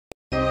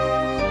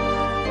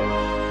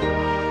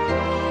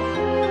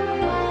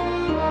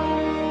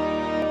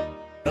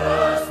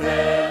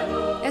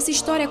Essa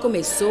história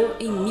começou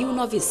em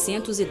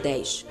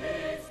 1910.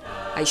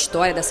 A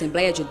história da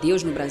Assembleia de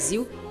Deus no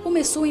Brasil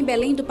começou em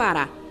Belém do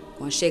Pará,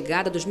 com a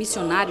chegada dos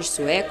missionários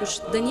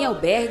suecos Daniel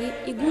Berg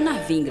e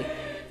Gunnar Wingre.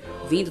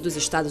 Vindo dos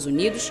Estados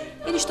Unidos,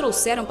 eles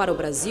trouxeram para o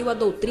Brasil a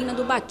doutrina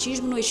do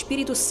batismo no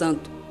Espírito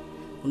Santo.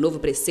 O novo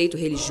preceito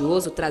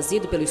religioso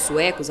trazido pelos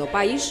suecos ao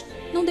país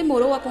não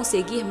demorou a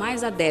conseguir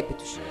mais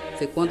adeptos.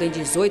 Foi quando, em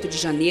 18 de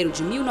janeiro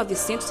de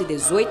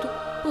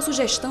 1918, por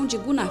sugestão de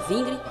Gunnar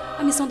Wingre,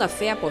 a missão da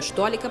fé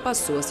apostólica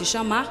passou a se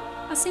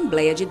chamar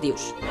Assembléia de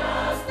Deus.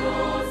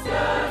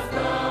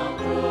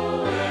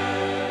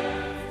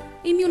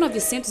 Em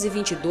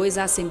 1922,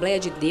 a Assembleia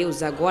de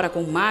Deus, agora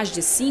com mais de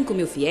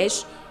 5.000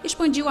 fiéis,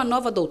 expandiu a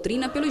nova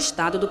doutrina pelo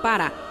estado do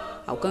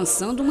Pará,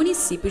 alcançando o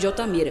município de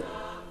Altamira,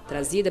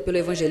 trazida pelo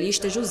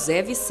evangelista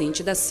José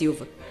Vicente da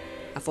Silva.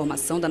 A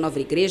formação da nova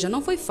igreja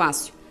não foi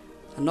fácil.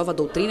 A nova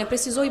doutrina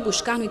precisou ir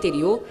buscar no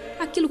interior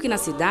aquilo que na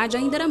cidade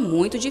ainda era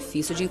muito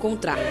difícil de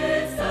encontrar.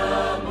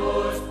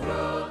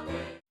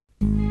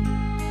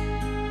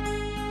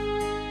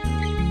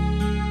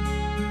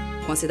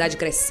 Com a cidade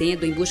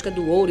crescendo em busca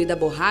do ouro e da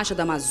borracha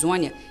da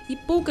Amazônia e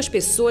poucas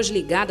pessoas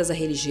ligadas à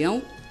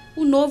religião,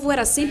 o novo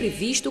era sempre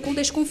visto com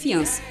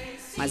desconfiança.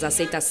 Mas a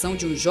aceitação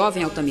de um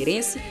jovem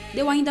altamirense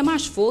deu ainda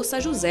mais força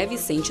a José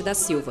Vicente da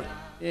Silva.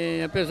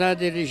 Apesar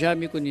dele já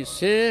me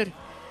conhecer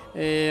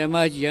há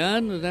mais de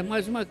anos, é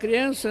mais uma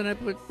criança, né,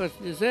 para se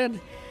dizer, né?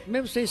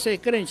 Mesmo sem ser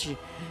crente,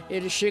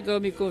 ele chegou a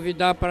me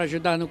convidar para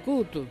ajudar no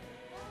culto,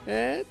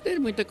 ter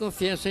muita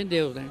confiança em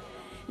Deus, né?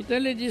 Então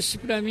ele disse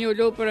para mim,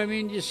 olhou para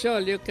mim e disse,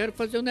 olha, eu quero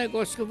fazer um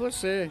negócio com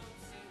você.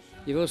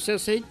 E você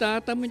aceitar,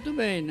 está muito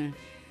bem, né?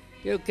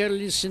 Eu quero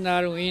lhe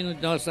ensinar um hino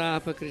de nossa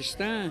harpa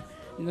cristã,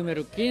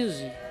 número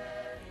 15,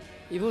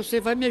 e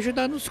você vai me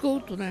ajudar nos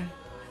cultos, né?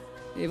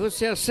 E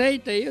você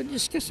aceita? E eu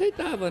disse que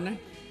aceitava, né?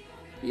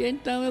 E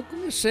então eu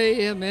comecei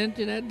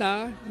realmente, né,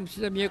 dar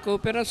a minha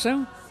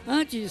cooperação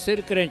antes de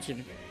ser crente,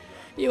 né?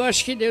 E eu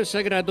acho que Deus se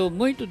agradou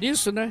muito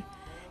disso, né?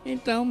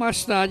 Então,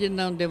 mais tarde,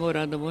 não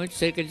demorando muito,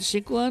 cerca de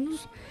 5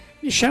 anos,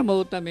 me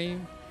chamou também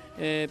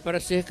para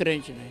ser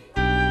crente, né?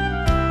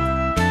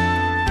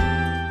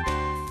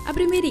 A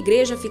primeira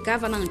igreja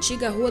ficava na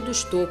antiga Rua do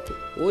Estoco,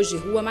 hoje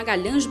Rua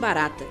Magalhães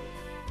Barata.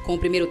 Com o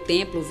primeiro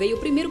templo veio o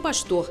primeiro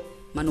pastor,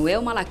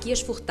 Manuel Malaquias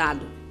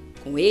Furtado.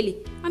 Com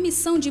ele, a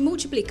missão de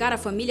multiplicar a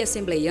família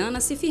assembleiana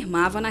se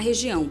firmava na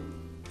região.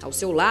 Ao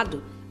seu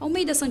lado,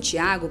 Almeida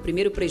Santiago,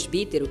 primeiro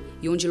presbítero,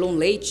 e Ondilon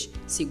Leite,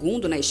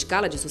 segundo na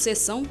escala de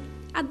sucessão,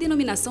 a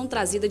denominação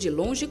trazida de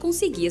longe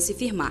conseguia se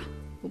firmar.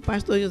 O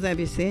pastor José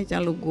Vicente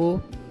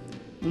alugou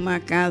uma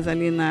casa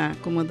ali na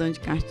Comandante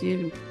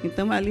Castilho.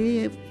 Então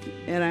ali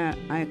era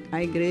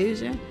a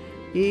igreja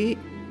e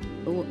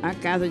a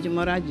casa de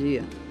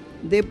moradia.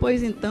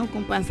 Depois então, com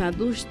o passar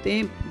dos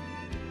tempos,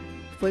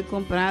 foi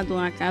comprado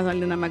uma casa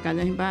ali na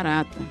Magalhães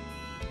Barata.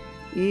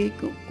 E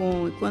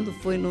quando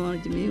foi no ano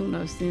de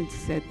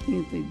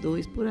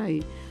 1972, por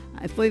aí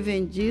foi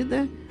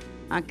vendida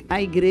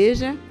a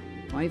igreja.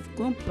 Aí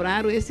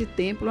compraram esse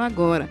templo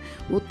agora,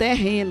 o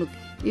terreno,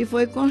 e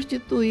foi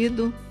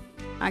constituído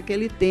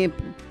aquele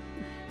templo.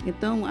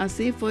 Então,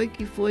 assim foi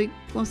que foi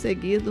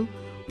conseguido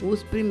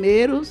os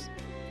primeiros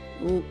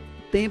o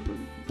templo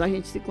para a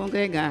gente se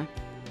congregar.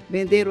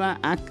 Venderam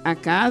a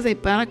casa e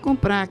para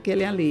comprar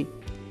aquele ali.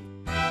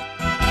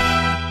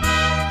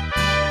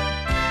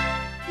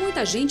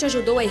 Muita gente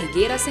ajudou a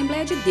erguer a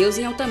Assembleia de Deus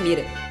em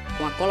Altamira.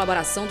 Com a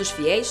colaboração dos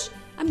fiéis,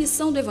 a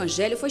missão do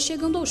Evangelho foi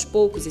chegando aos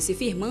poucos e se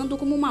firmando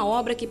como uma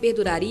obra que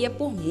perduraria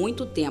por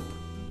muito tempo.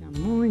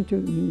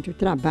 Muito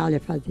trabalho a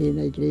fazer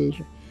na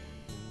igreja,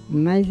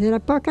 mas era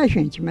pouca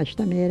gente, mas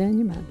também era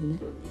animado, né?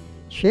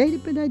 Cheio de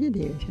poder de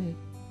Deus. Né?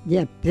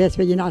 Dia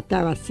véspera de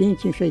Natal assim,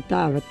 te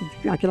enfeitava,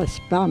 aquelas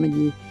palmas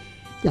de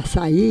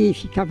açaí,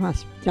 ficava um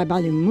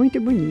trabalho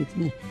muito bonito,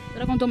 né? A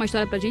senhora contou uma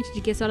história pra gente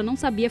de que a senhora não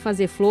sabia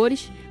fazer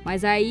flores,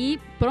 mas aí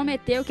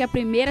prometeu que o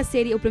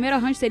primeiro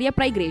arranjo seria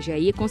para a igreja,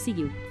 aí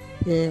conseguiu.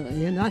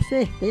 Eu não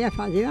acertei a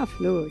fazer uma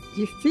flor.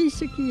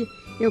 Difícil que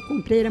eu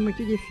comprei, era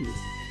muito difícil.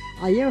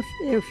 Aí eu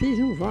fiz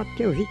um voto,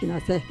 que eu vi que não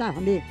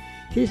acertava mesmo.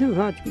 Fiz um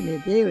voto com meu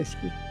Deus,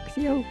 que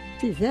se eu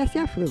fizesse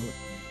a flor,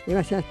 eu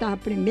acertava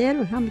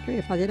primeiro, o ramo que eu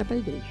ia fazer era para a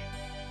igreja.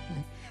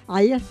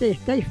 Aí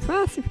acertei,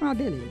 fácil, foi uma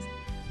beleza.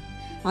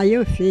 Aí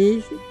eu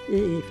fiz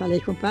e falei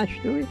com o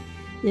pastor,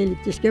 ele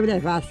disse que eu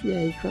levasse e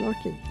aí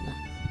coloquei lá.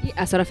 E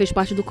a senhora fez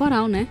parte do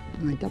coral, né?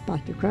 Muita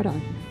parte do coral,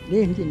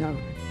 desde nova.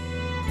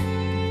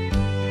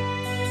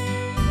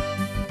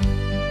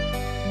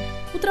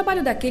 O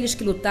trabalho daqueles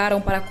que lutaram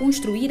para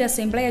construir a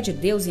Assembleia de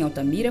Deus em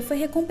Altamira foi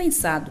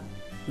recompensado.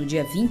 No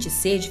dia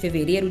 26 de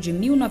fevereiro de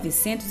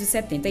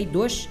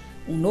 1972,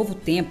 um novo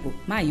templo,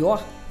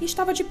 maior,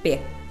 estava de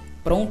pé,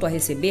 pronto a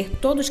receber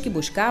todos que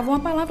buscavam a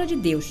palavra de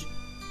Deus.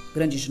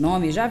 Grandes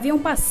nomes já haviam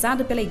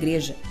passado pela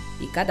igreja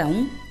e cada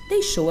um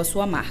deixou a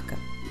sua marca.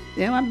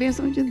 É uma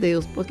bênção de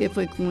Deus, porque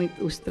foi com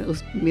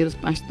os primeiros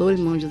pastores,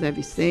 irmão José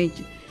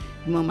Vicente,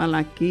 irmão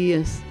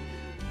Malaquias,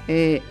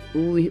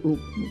 o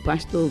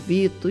pastor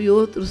Vitor e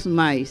outros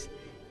mais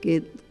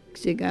que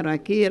chegaram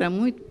aqui. Era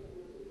muito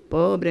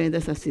pobre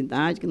dessa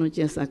cidade, que não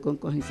tinha essa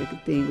concorrência que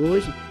tem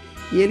hoje,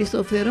 e eles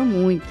sofreram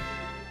muito.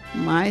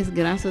 Mas,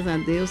 graças a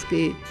Deus,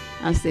 que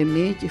a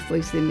semente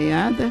foi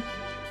semeada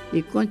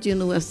e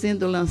continua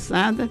sendo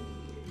lançada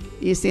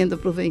e sendo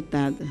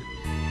aproveitada.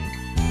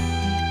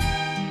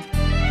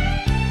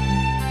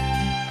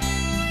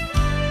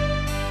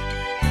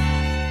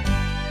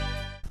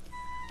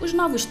 Os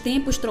novos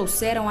tempos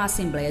trouxeram à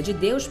Assembleia de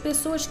Deus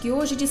pessoas que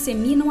hoje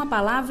disseminam a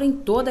palavra em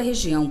toda a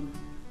região.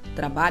 O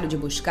trabalho de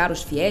buscar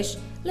os fiéis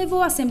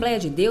levou a Assembleia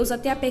de Deus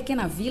até a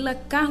pequena vila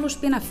Carlos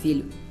Pena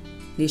Filho.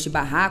 Neste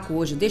barraco,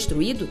 hoje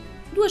destruído,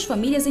 2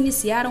 famílias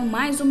iniciaram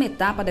mais uma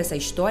etapa dessa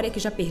história que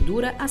já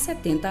perdura há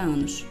 70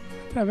 anos.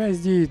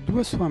 Através de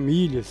 2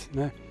 famílias,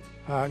 né?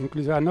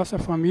 Inclusive a nossa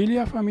família e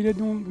a família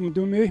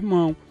do meu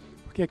irmão,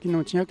 porque aqui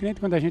não tinha crente.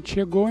 Quando a gente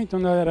chegou, então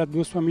nós era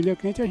 2 famílias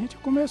crentes, a gente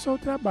começou o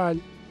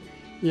trabalho.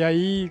 E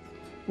aí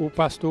o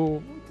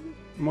pastor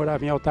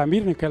morava em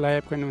Altamira, naquela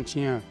época não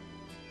tinha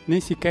nem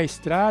sequer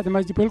estrada,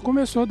 mas depois ele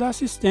começou a dar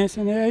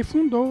assistência, né? Aí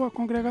fundou a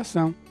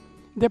congregação.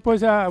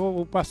 Depois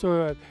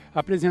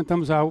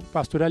apresentamos ao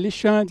pastor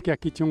Alexandre, que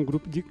aqui tinha um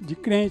grupo de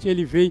crentes,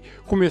 ele veio,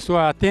 começou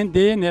a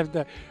atender, né,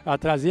 a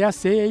trazer a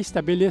ceia,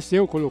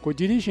 estabeleceu, colocou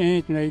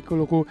dirigente, né,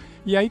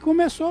 e aí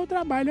começou o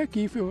trabalho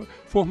aqui,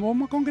 formou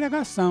uma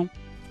congregação.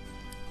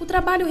 O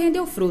trabalho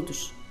rendeu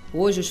frutos.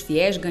 Hoje os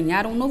fiéis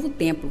ganharam um novo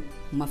templo,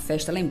 uma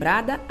festa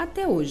lembrada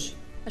até hoje.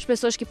 As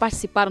pessoas que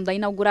participaram da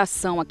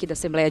inauguração aqui da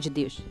Assembleia de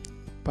Deus.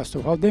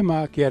 Pastor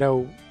Valdemar, que era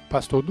o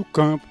pastor do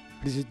campo,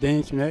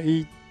 presidente, né,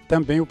 e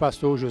também o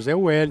pastor José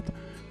Wellington,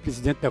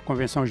 presidente da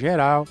Convenção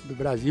Geral do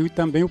Brasil, e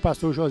também o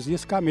pastor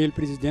Josias Camelo,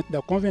 presidente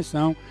da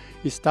Convenção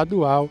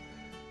Estadual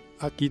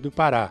aqui do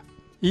Pará.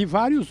 E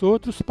vários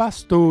outros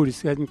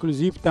pastores,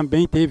 inclusive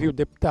também teve o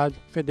deputado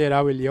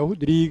federal Eliel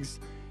Rodrigues.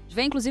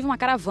 Vem inclusive uma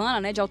caravana,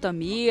 né, de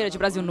Altamira, de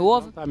Brasil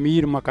Novo.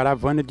 Altamira, uma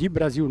caravana de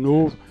Brasil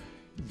Novo.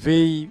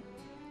 Veio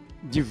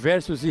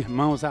diversos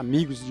irmãos,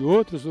 amigos de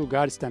outros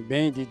lugares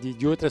também,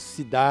 de outras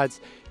cidades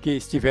que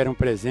estiveram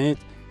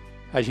presentes.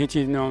 A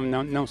gente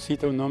não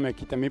cita o nome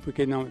aqui também,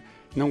 porque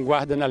não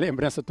guarda na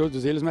lembrança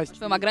todos eles, mas...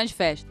 Foi uma grande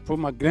festa. Foi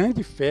uma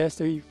grande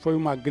festa e foi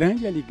uma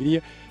grande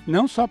alegria,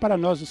 não só para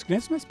nós os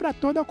crentes, mas para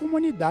toda a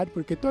comunidade,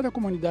 porque toda a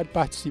comunidade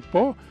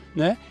participou,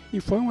 né?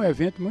 E foi um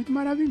evento muito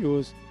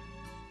maravilhoso.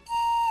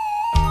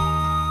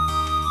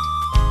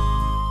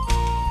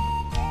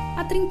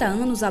 Há 30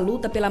 anos, a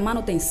luta pela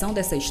manutenção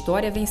dessa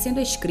história vem sendo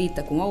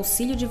escrita com o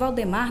auxílio de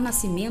Valdemar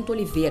Nascimento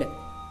Oliveira.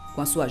 Com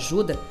a sua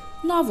ajuda,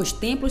 novos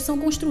templos são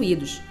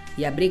construídos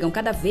e abrigam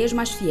cada vez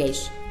mais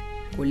fiéis.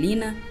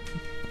 Colina,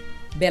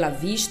 Bela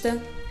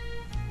Vista,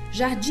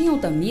 Jardim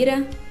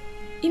Altamira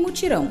e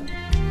Mutirão.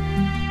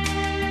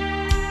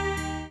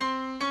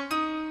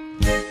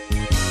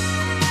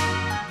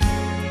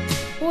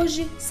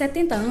 Hoje,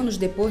 70 anos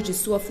depois de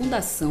sua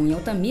fundação em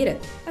Altamira,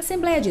 a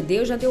Assembleia de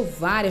Deus já deu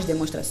várias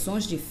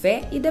demonstrações de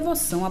fé e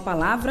devoção à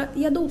palavra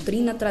e à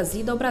doutrina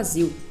trazida ao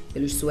Brasil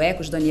pelos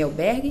suecos Daniel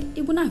Berg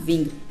e Gunnar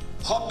Wing.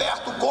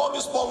 Roberto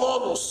Gomes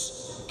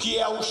Bolonos, que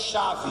é o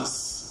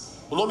Chaves.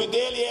 O nome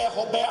dele é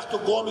Roberto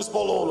Gomes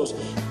Bolonos.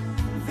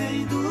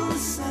 Vem do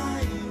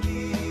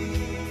sangue,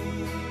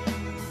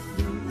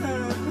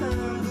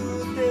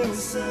 do teu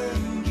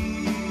sangue.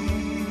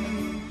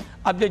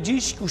 A Bíblia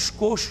diz que os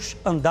coxos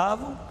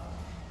andavam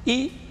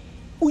e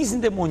os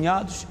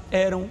endemoniados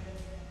eram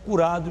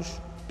curados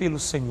pelo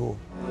Senhor.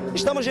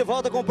 Estamos de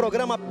volta com o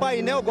programa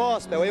Painel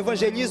Gospel,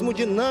 evangelismo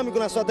dinâmico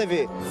na sua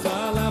TV.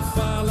 Fala,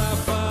 fala,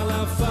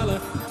 fala,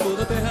 fala,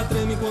 toda a terra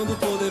treme quando o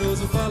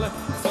poderoso fala.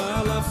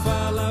 Fala,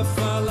 fala,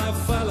 fala,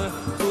 fala,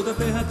 toda a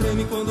terra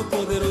treme quando o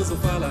poderoso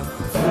fala.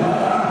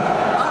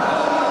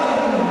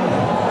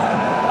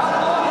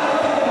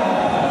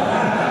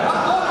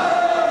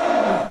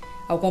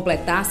 Ao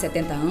completar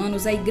 70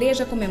 anos, a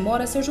igreja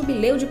comemora seu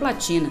jubileu de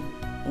platina,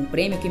 um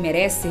prêmio que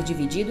merece ser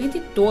dividido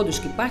entre todos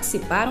que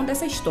participaram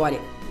dessa história.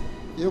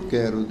 Eu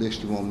quero,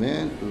 neste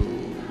momento,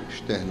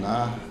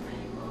 externar,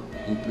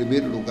 em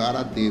primeiro lugar,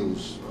 a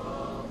Deus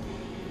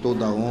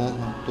toda a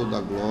honra, toda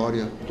a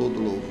glória, todo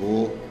o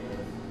louvor,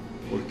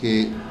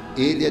 porque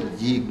Ele é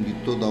digno de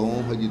toda a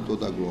honra e de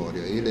toda a glória,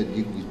 Ele é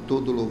digno de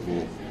todo o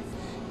louvor,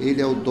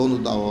 Ele é o dono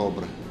da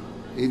obra,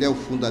 Ele é o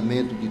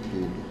fundamento de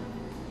tudo.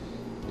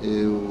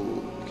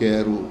 Eu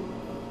quero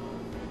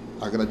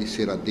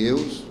agradecer a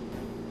Deus,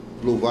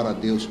 louvar a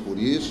Deus por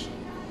isso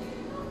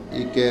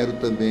e quero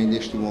também,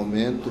 neste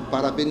momento,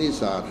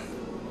 parabenizar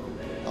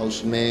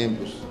aos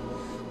membros,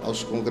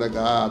 aos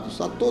congregados,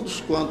 a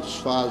todos quantos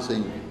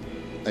fazem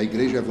a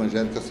Igreja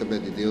Evangélica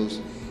Assembléia de Deus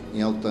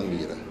em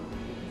Altamira,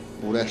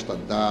 por esta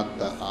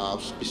data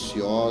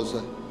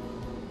auspiciosa,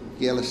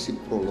 que ela se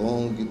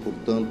prolongue por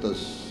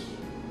tantas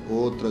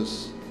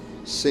outras,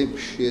 sempre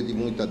cheia de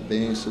muita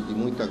bênção, de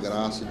muita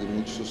graça e de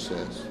muito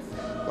sucesso.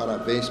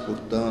 Parabéns,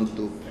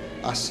 portanto,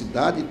 à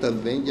cidade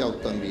também de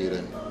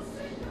Altamira,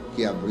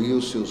 que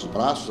abriu seus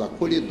braços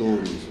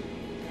acolhedores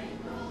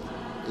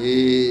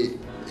e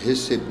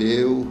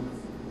recebeu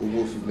o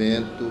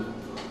movimento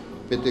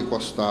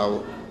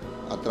pentecostal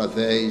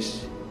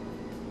através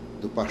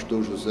do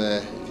pastor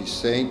José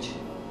Vicente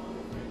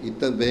e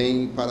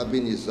também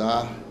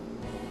parabenizar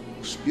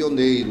os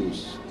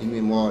pioneiros em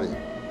memória,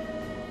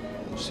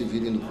 o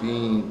Severino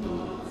Pinto,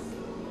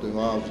 Antônio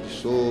Alves de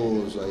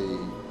Souza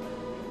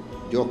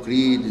e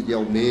Diocrídes de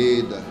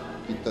Almeida,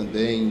 que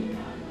também,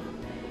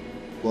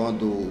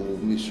 quando o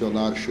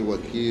missionário chegou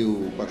aqui,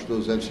 o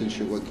pastor Zé Vicente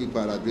chegou aqui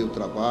para abrir o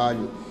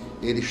trabalho,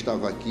 ele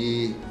estava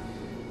aqui,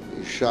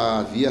 já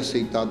havia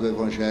aceitado o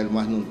Evangelho,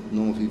 mas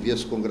não vivia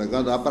se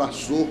congregando,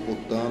 abraçou,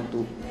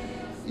 portanto,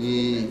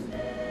 e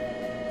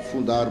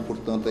fundaram,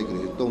 portanto, a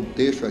igreja. Então,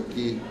 deixo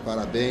aqui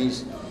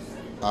parabéns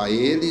a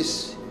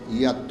eles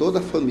e a toda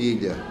a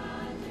família,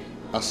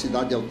 a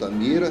cidade de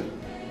Altamira,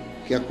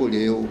 que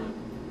acolheu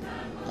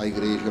a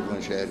Igreja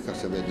Evangélica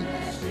Assembléia de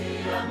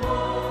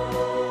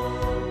Deus.